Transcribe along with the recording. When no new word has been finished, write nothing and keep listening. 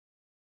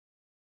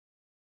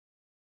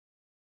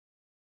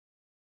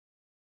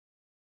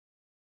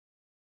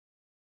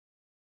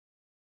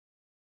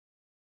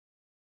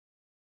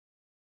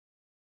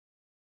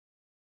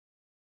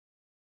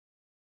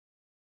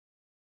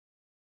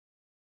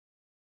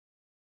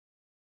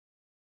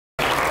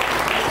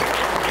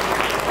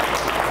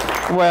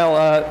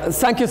Well,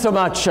 thank you so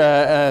much,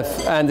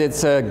 and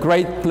it's a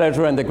great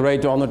pleasure and a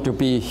great honor to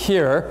be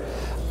here,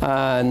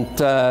 and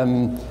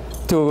to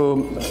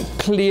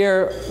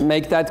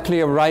make that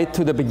clear right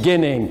to the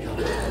beginning.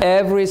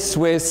 Every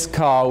Swiss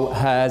cow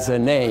has a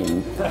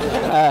name.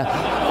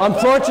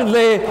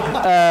 Unfortunately,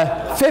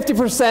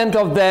 50%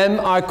 of them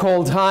are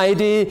called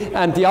Heidi,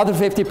 and the other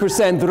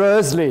 50%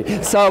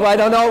 Rösli. So I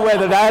don't know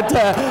whether that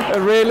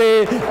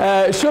really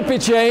should be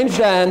changed,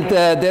 and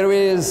there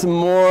is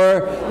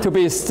more to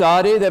be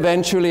studied.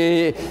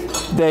 Eventually,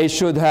 they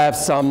should have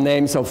some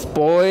names of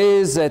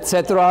boys,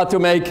 etc., to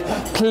make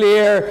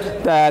clear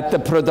that the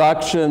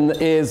production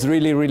is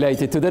really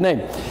related to the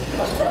name.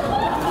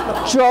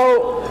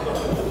 So,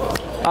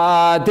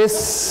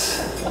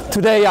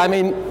 today, I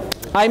mean,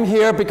 I'm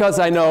here because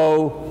I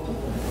know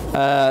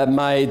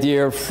my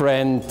dear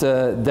friend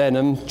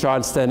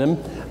Charles Denham,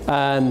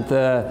 and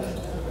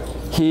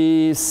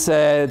he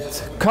said,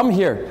 come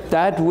here,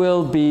 that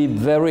will be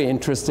very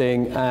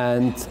interesting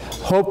and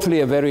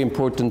hopefully a very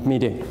important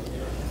meeting.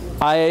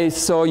 I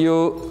saw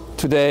you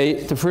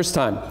today the first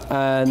time,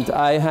 and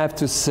I have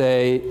to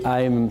say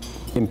I'm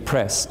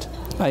impressed.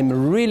 I'm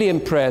really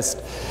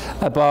impressed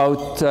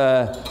about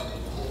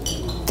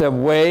the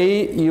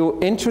way you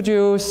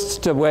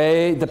introduced,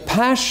 the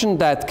passion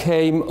that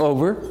came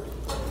over,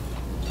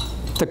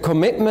 the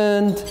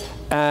commitment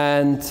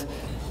and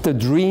the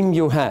dream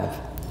you have.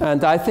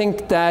 And I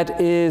think that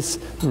is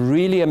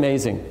really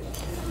amazing.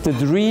 The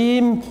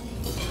dream,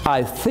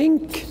 I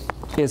think,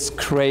 is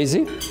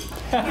crazy,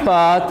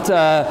 but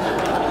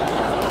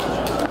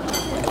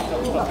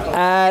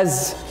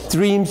as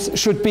dreams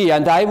should be.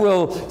 And I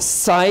will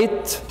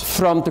cite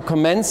from the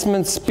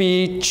commencement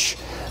speech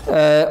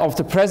of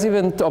the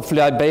president of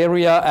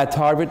Liberia at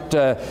Harvard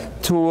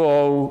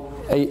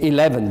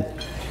 2011.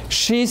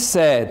 She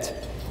said,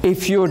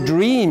 if your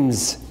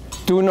dreams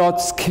do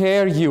not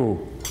scare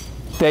you,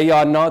 they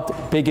are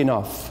not big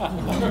enough.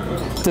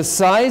 The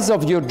size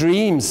of your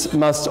dreams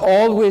must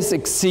always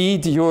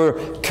exceed your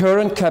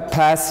current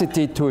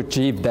capacity to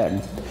achieve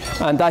them.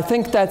 And I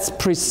think that's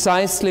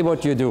precisely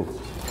what you do.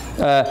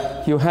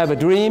 You have a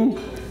dream,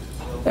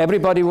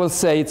 everybody will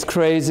say it's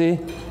crazy,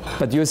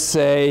 but you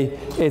say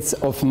it's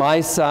of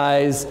my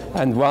size,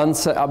 and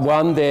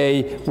one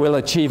day we'll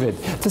achieve it.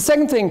 The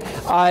second thing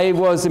I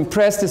was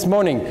impressed this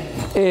morning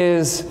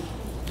is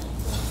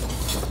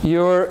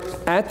your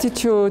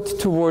attitude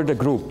toward a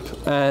group,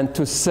 and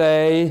to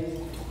say,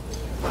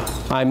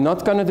 I'm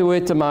not going to do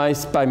it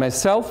by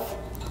myself,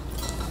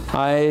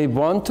 I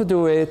want to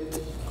do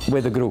it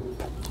with a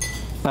group.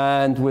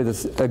 And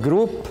with a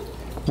group,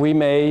 we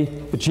may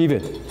achieve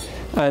it.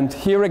 And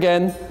here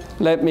again,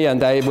 let me,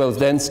 and I will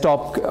then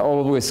stop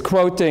always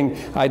quoting,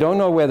 I don't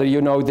know whether you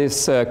know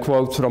this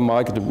quote from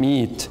Margaret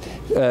Mead,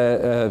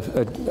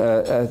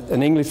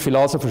 an English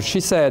philosopher. She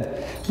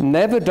said,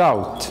 never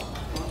doubt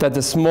that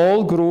a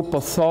small group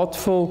of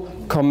thoughtful,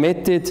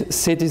 committed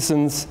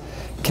citizens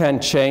can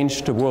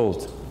change the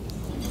world.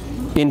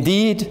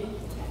 Indeed,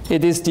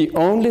 it is the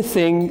only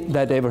thing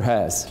that ever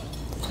has.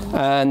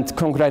 And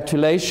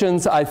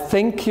congratulations, I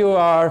think you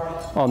are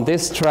on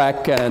this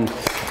track, and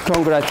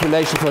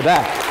congratulations for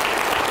that.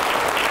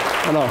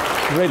 Oh, no,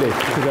 really,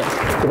 really.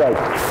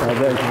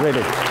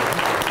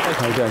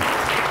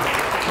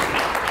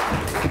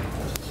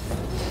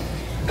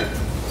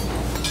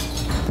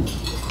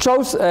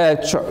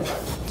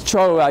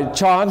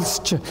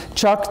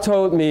 Chuck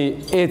told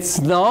me it's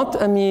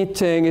not a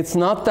meeting, it's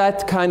not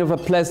that kind of a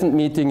pleasant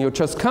meeting. You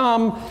just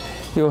come,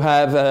 you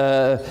have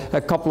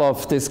a couple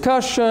of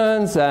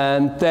discussions,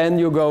 and then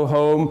you go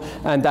home,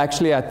 and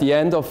actually at the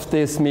end of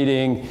this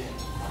meeting,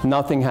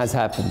 nothing has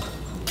happened.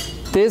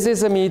 This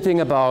is a meeting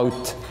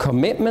about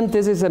commitment,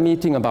 this is a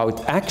meeting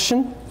about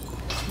action,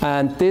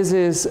 and this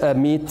is a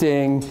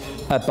meeting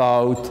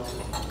about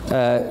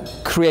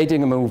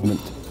creating a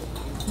movement.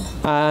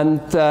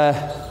 And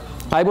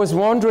I was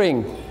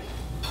wondering,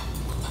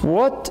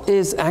 what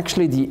is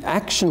actually the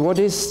action, what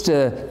is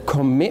the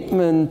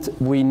commitment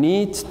we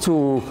need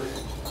to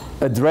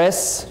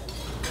address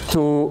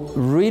to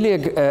really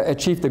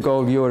achieve the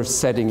goal you're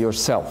setting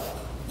yourself?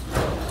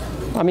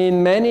 I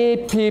mean, many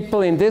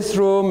people in this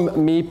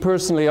room, me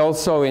personally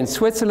also in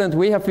Switzerland,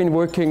 we have been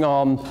working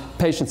on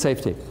patient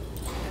safety.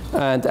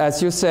 And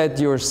as you said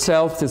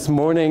yourself this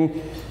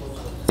morning,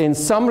 in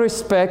some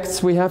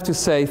respects, we have to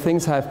say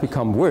things have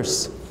become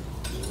worse.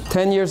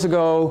 10 years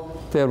ago,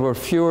 there were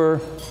fewer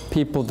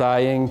people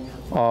dying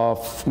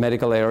of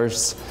medical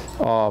errors,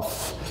 of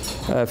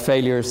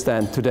failures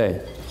than today.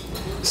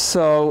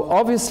 So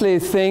obviously,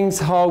 things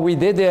how we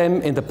did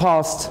them in the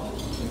past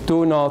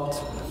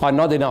are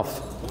not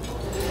enough.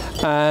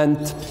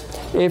 And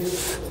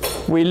if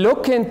we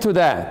look into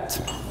that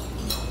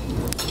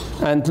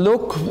and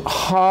look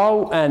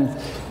how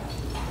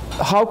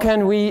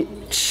can we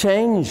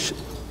change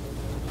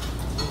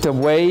the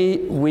way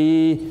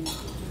we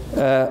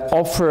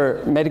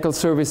offer medical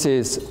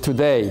services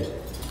today,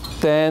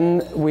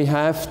 then we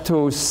have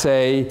to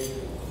say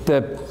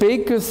the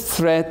biggest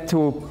threat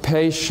to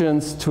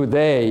patients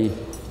today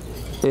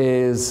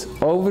is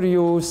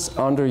overuse,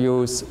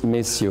 underuse,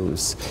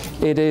 misuse.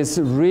 It is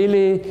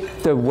really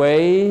the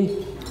way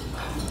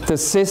the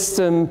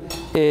system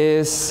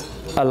is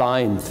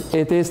aligned.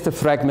 It is the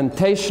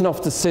fragmentation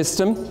of the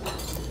system,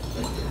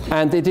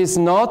 and it is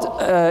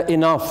not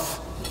enough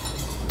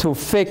to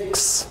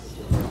fix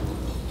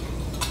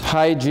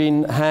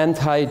hygiene, hand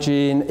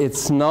hygiene.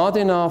 It's not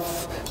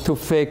enough to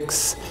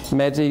fix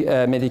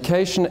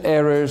medication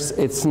errors.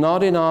 It's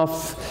not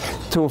enough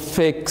to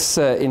fix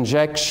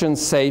injection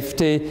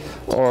safety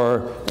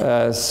or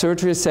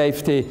surgery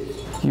safety.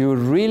 You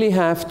really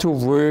have to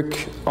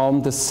work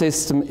on the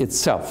system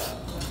itself.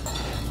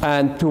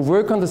 And to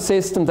work on the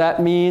system,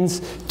 that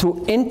means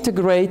to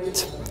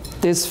integrate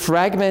this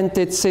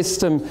fragmented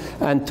system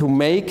and to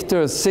make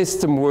the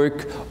system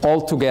work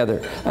all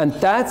together. And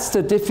that's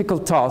the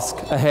difficult task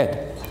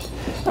ahead.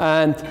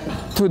 And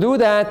to do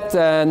that,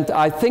 and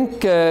I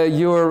think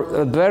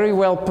you're very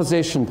well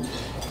positioned,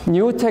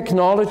 new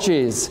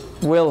technologies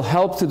will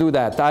help to do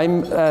that.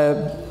 I'm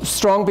a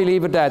strong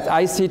believer that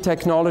IC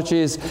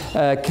technologies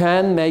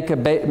can make a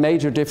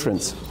major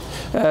difference.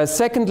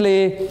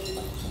 Secondly,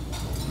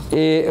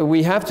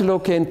 we have to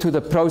look into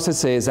the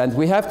processes, and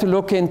we have to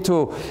look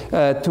into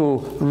to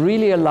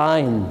really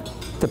align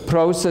the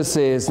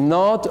processes,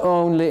 not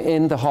only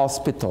in the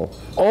hospital,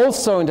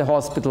 also in the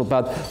hospital,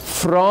 but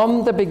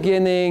from the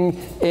beginning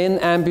in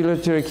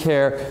ambulatory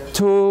care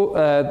to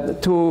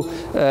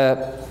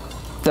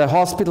the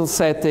hospital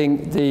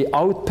setting, the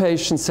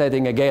outpatient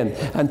setting again.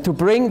 And to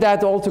bring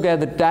that all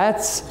together,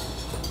 that's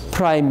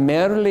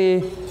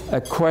primarily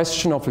a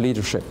question of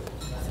leadership.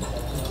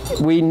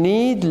 We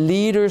need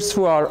leaders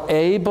who are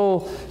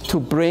able to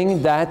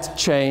bring that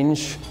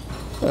change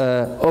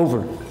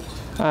over.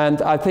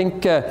 And I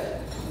think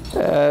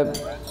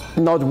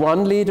not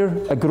one leader,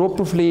 a group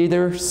of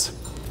leaders,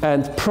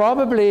 and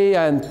probably,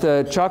 and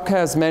Chuck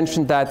has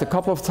mentioned that a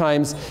couple of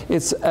times,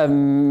 it's a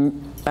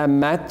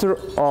matter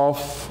of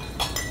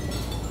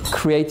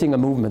creating a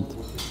movement.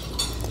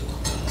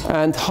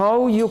 And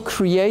how you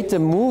create a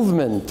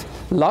movement,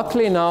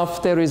 luckily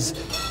enough, there is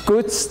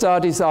good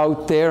studies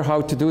out there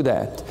how to do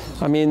that.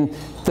 I mean,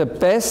 the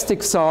best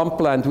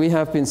example, and we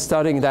have been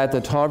studying that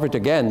at Harvard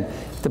again,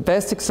 the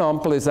best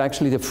example is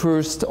actually the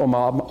first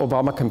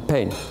Obama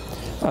campaign.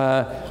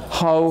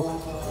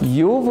 How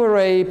you were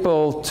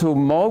able to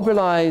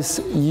mobilize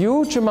a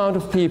huge amount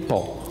of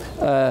people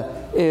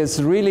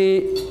is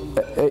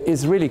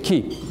really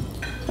key.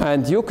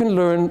 And you can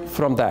learn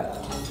from that.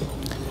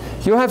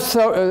 You have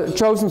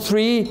chosen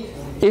 3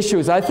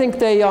 issues. I think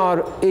they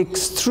are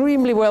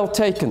extremely well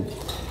taken.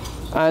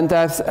 And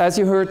as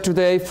you heard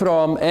today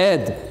from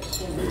Ed,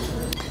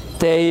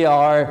 they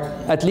are,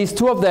 at least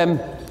 2 of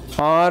them,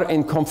 are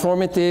in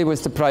conformity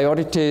with the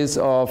priorities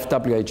of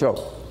WHO.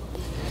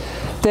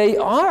 They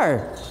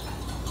are,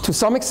 to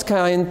some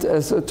extent,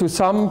 in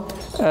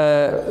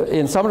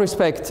some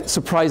respect,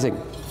 surprising,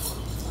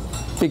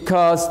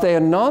 because they are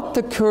not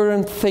the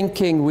current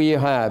thinking we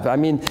have. I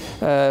mean,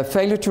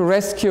 failure to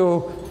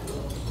rescue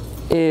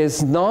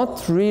is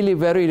not really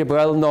very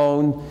well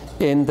known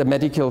in the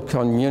medical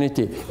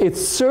community.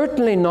 It's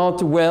certainly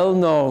not well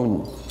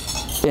known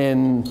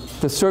in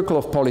the circle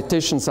of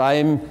politicians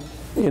I'm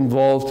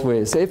involved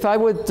with. If I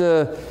would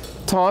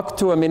talk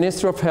to a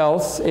Minister of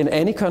Health in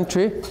any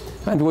country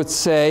and would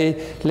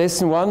say,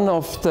 listen, one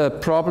of the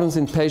problems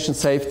in patient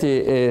safety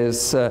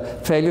is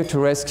failure to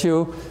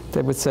rescue,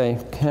 they would say,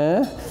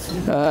 huh?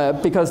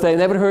 Because they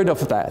never heard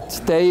of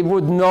that. They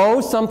would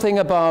know something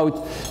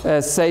about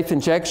safe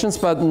injections,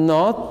 but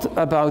not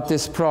about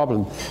this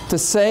problem. The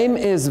same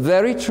is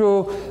very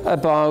true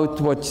about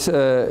what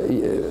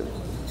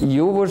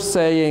you were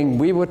saying,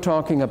 we were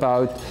talking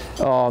about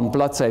on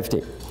blood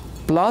safety.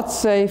 Blood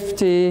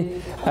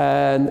safety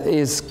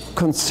is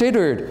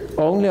considered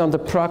only on the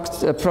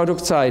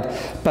product side,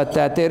 but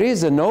that there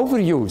is an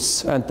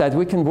overuse and that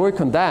we can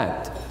work on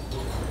that.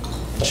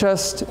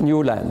 Just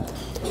new land.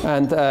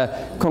 And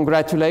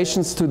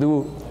congratulations to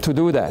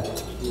do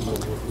that.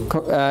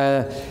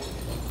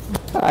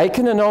 I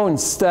can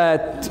announce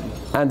that,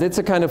 and it's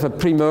a kind of a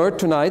premiere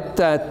tonight,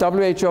 that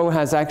WHO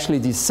has actually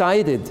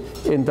decided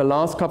in the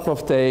last couple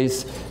of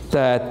days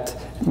that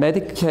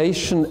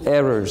medication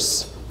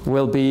errors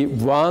will be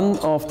one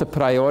of the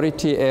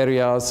priority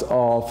areas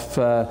of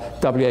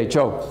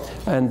WHO.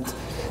 And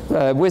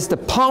with the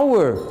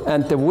power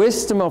and the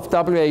wisdom of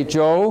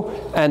WHO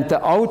and the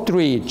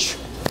outreach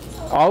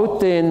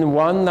out in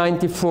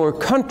 194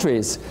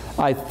 countries,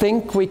 I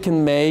think we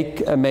can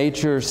make a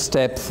major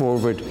step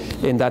forward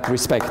in that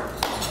respect.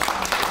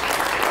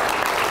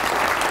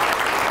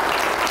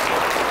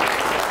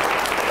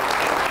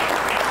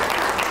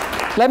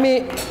 Let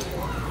me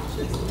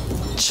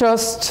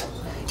just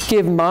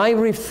give my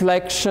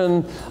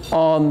reflection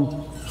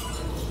on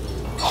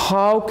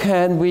how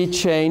can we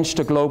change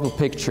the global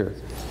picture.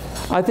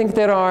 I think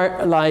there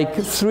are like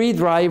 3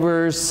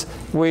 drivers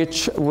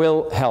which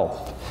will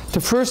help. The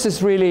first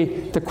is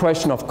really the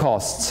question of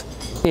costs.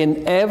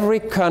 In every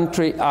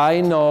country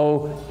I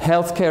know,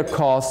 healthcare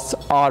costs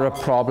are a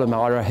problem,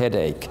 are a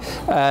headache.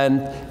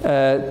 And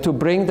to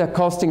bring the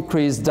cost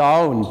increase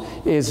down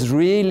is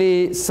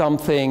really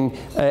something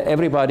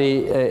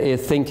everybody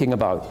is thinking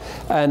about.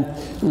 And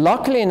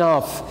luckily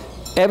enough,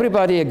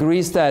 everybody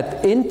agrees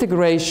that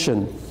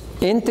integrated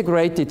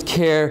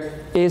care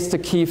is the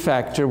key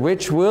factor,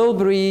 which will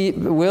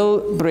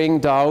bring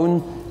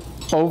down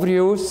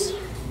overuse,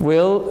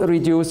 will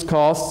reduce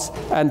costs,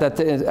 and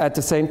at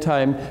the same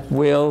time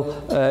will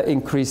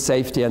increase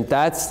safety. And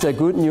that's the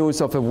good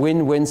news of a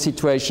win-win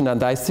situation.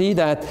 And I see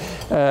that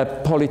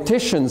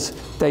politicians,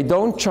 they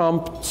don't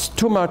jump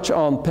too much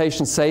on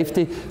patient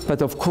safety,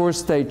 but of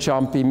course they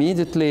jump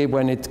immediately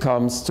when it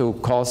comes to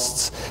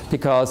costs,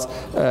 because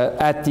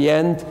at the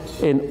end,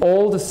 in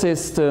all the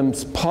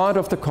systems, part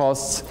of the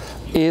costs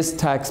is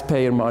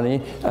taxpayer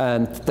money,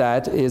 and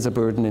that is a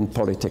burden in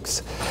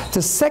politics.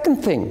 The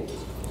second thing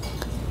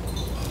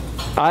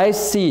I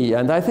see,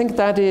 and I think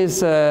that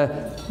is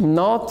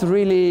not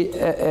really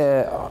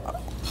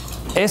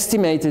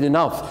estimated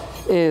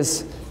enough,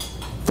 is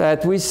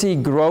that we see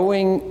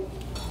growing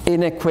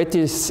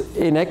inequities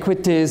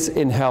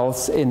in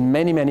health in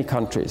many, many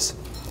countries.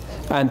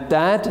 And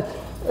that,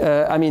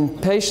 I mean,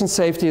 patient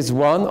safety is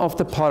one of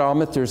the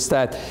parameters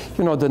that,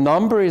 you know, the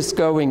number is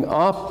going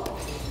up.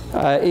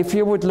 If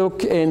you would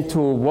look into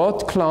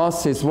what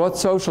classes, what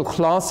social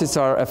classes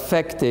are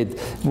affected,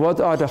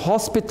 what are the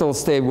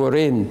hospitals they were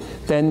in,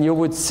 then you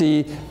would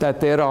see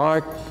that there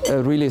are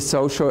really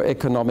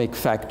socio-economic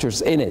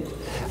factors in it.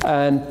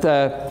 And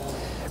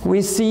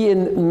we see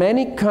in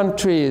many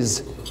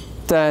countries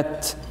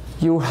that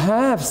you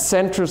have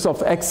centers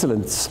of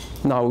excellence.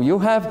 Now, you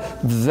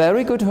have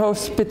very good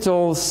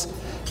hospitals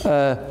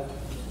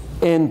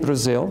in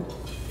Brazil,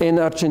 in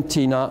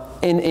Argentina,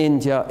 in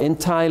India, in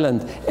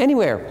Thailand,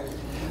 anywhere.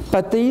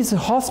 But these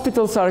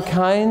hospitals are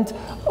kind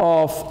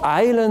of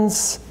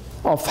islands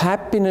of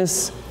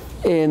happiness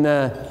in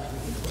a,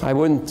 I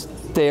wouldn't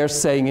dare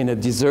saying in a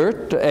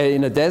desert,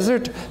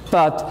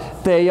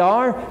 but they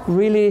are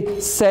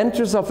really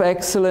centers of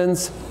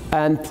excellence,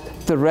 and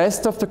the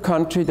rest of the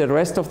country, the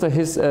rest of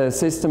the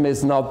system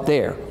is not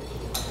there.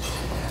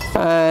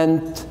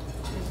 And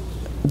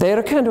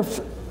they're kind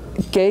of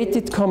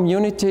gated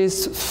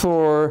communities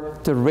for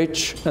the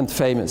rich and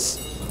famous.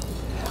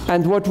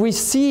 And what we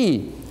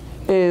see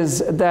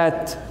is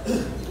that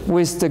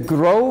with the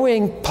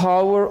growing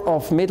power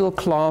of middle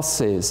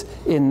classes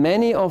in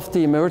many of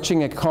the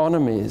emerging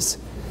economies,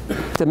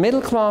 the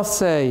middle class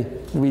say,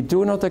 we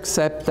do not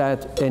accept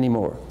that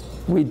anymore.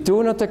 We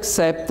do not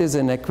accept this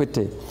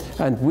inequity.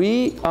 And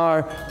we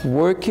are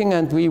working,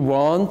 and we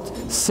want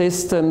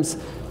systems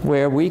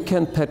where we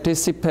can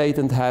participate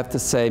and have the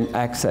same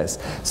access.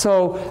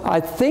 So I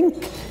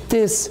think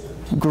this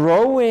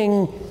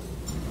growing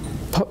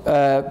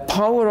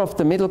power of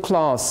the middle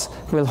class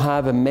will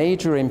have a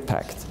major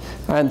impact.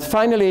 And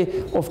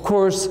finally, of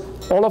course,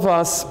 all of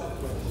us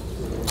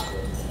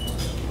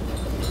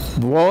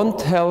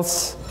want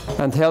health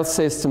and health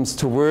systems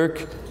to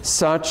work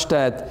such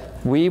that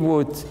we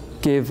would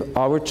give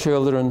our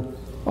children,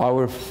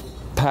 our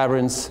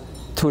parents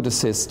to the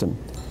system.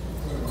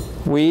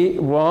 We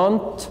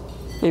want,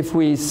 if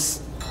we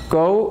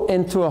go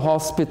into a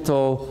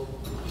hospital,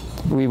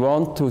 we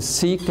want to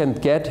seek and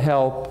get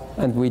help,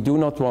 and we do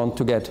not want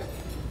to get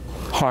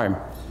harm.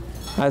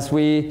 As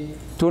we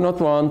do not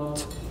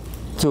want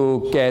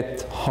to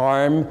get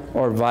harm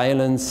or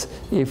violence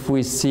if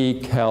we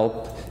seek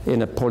help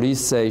in a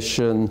police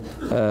station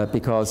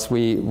because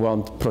we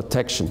want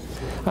protection.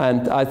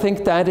 And I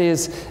think that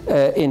is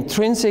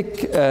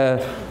intrinsic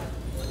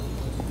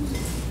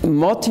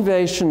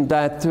motivation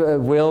that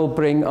will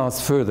bring us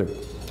further.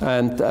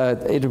 And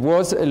it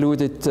was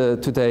alluded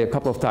today a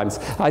couple of times.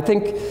 I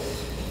think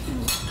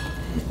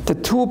the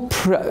two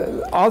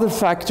other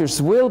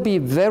factors will be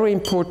very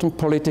important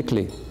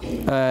politically,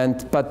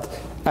 but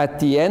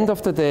at the end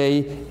of the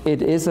day,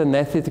 it is an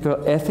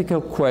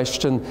ethical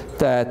question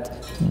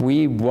that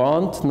we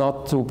want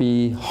not to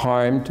be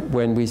harmed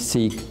when we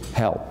seek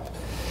help.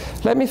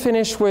 Let me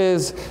finish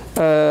with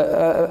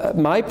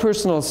my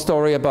personal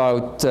story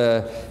about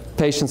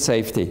patient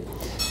safety.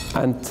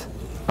 And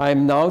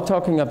I'm now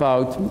talking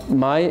about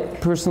my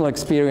personal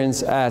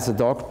experience as a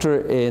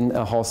doctor in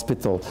a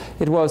hospital.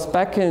 It was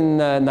back in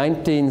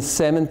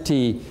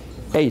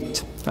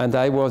 1978, and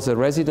I was a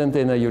resident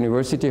in a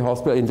university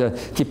hospital, in the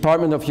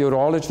Department of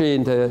Urology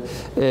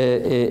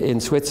in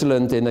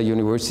Switzerland, in a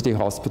university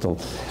hospital.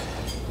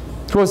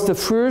 It was the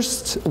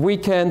first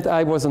weekend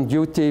I was on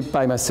duty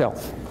by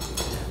myself.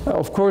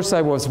 Of course,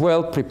 I was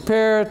well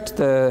prepared.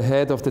 The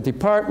head of the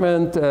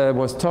department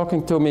was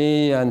talking to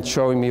me and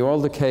showing me all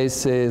the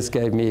cases,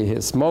 gave me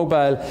his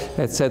mobile,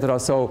 etc.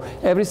 So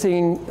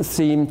everything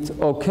seemed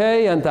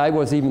okay, and I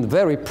was even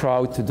very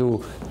proud to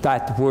do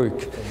that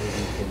work.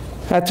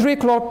 At 3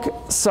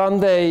 o'clock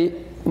Sunday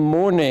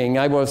morning,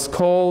 I was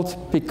called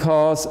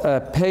because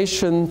a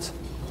patient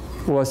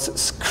was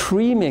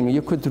screaming.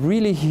 You could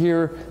really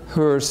hear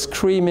her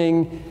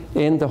screaming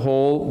in the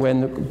hall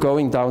when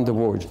going down the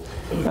ward.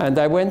 And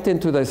I went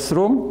into this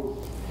room,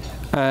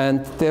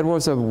 and there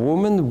was a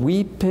woman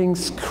weeping,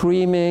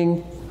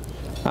 screaming,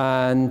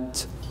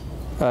 and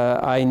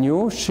I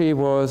knew she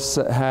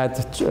had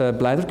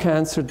bladder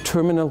cancer,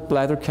 terminal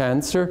bladder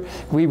cancer.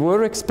 We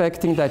were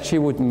expecting that she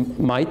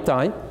might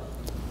die.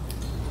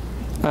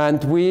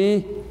 And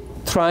we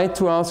tried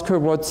to ask her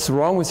what's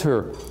wrong with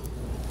her.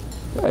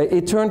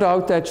 It turned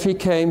out that she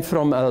came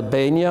from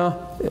Albania,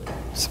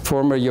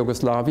 former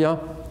Yugoslavia,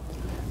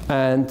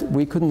 and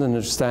we couldn't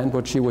understand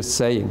what she was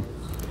saying.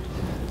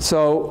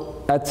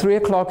 So at 3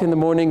 o'clock in the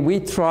morning, we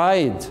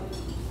tried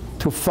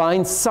to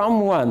find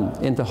someone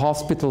in the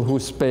hospital who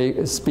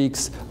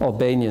speaks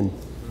Albanian.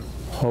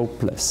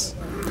 Hopeless.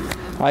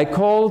 I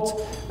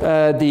called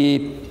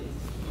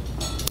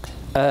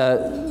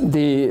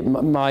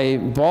my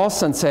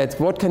boss and said,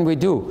 what can we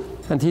do?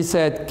 And he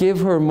said, give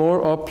her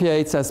more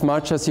opiates as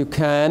much as you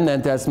can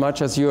and as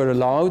much as you're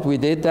allowed. We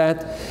did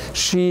that.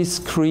 She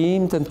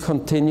screamed and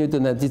continued,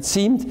 and it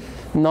seemed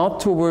not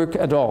to work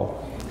at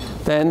all.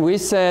 Then we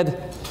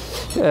said,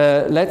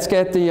 let's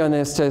get the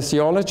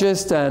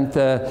anesthesiologist, and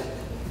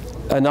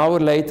an hour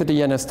later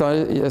the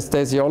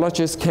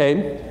anesthesiologist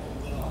came.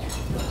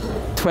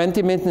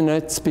 20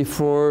 minutes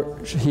before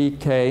he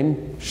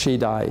came, she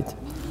died,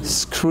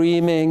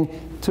 screaming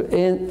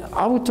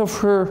out of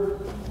her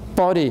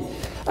body.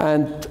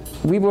 And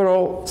we were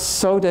all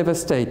so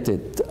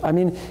devastated. I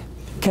mean,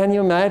 can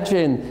you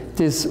imagine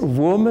this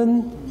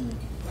woman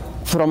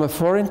from a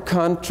foreign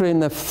country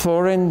in a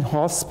foreign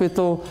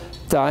hospital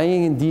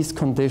dying in these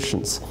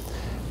conditions?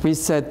 We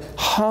said,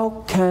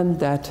 how can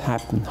that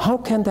happen? How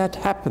can that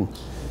happen?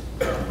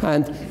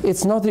 And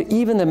it's not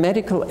even a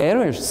medical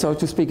error, so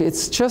to speak.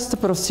 It's just a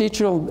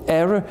procedural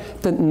error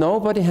that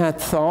nobody had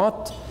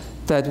thought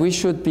that we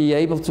should be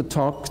able to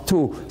talk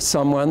to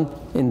someone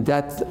in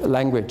that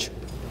language.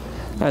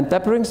 And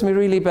that brings me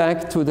really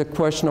back to the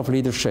question of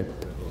leadership.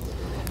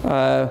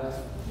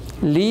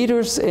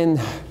 Leaders in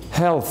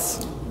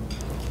health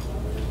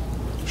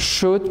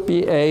should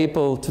be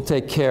able to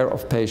take care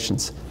of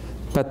patients,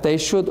 but they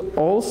should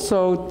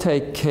also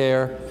take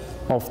care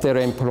of their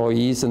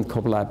employees and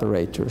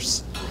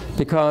collaborators.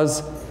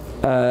 Because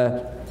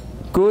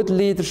good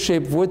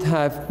leadership would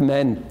have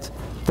meant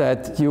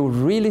that you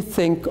really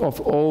think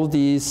of all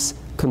these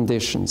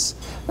conditions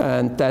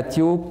and that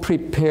you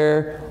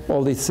prepare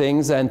all these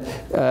things. And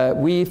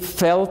we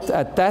felt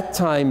at that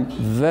time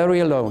very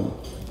alone.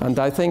 And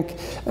I think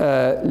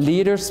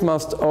leaders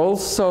must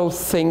also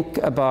think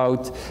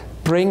about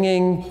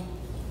bringing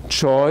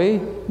joy,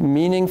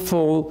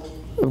 meaningful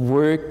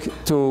work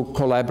to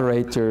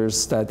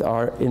collaborators that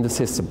are in the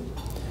system.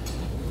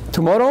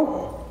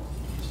 Tomorrow,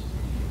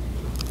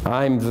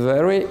 I'm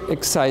very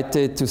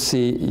excited to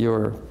see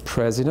your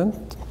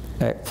president,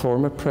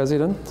 former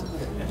president.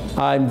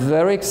 I'm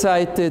very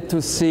excited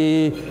to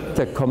see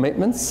the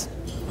commitments.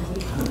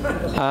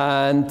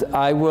 And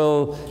I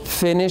will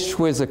finish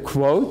with a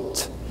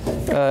quote,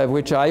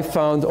 which I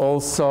found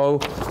also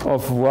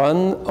of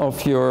one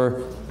of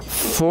your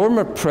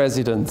former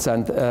presidents,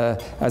 and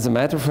as a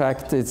matter of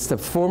fact, it's the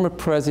former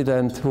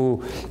president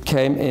who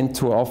came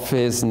into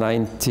office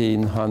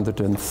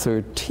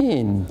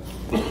 1913.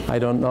 I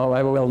don't know,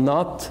 I will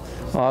not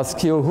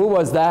ask you who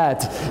was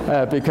that,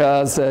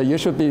 because you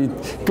should be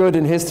good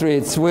in history.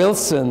 It's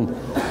Wilson.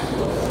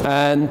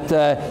 And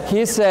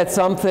he said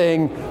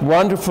something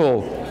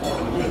wonderful.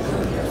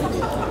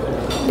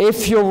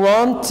 If you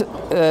want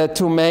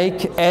to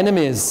make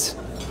enemies,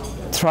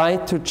 try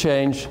to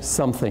change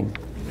something.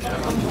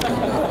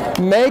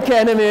 Make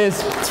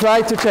enemies,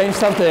 try to change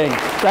something.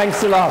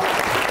 Thanks a lot.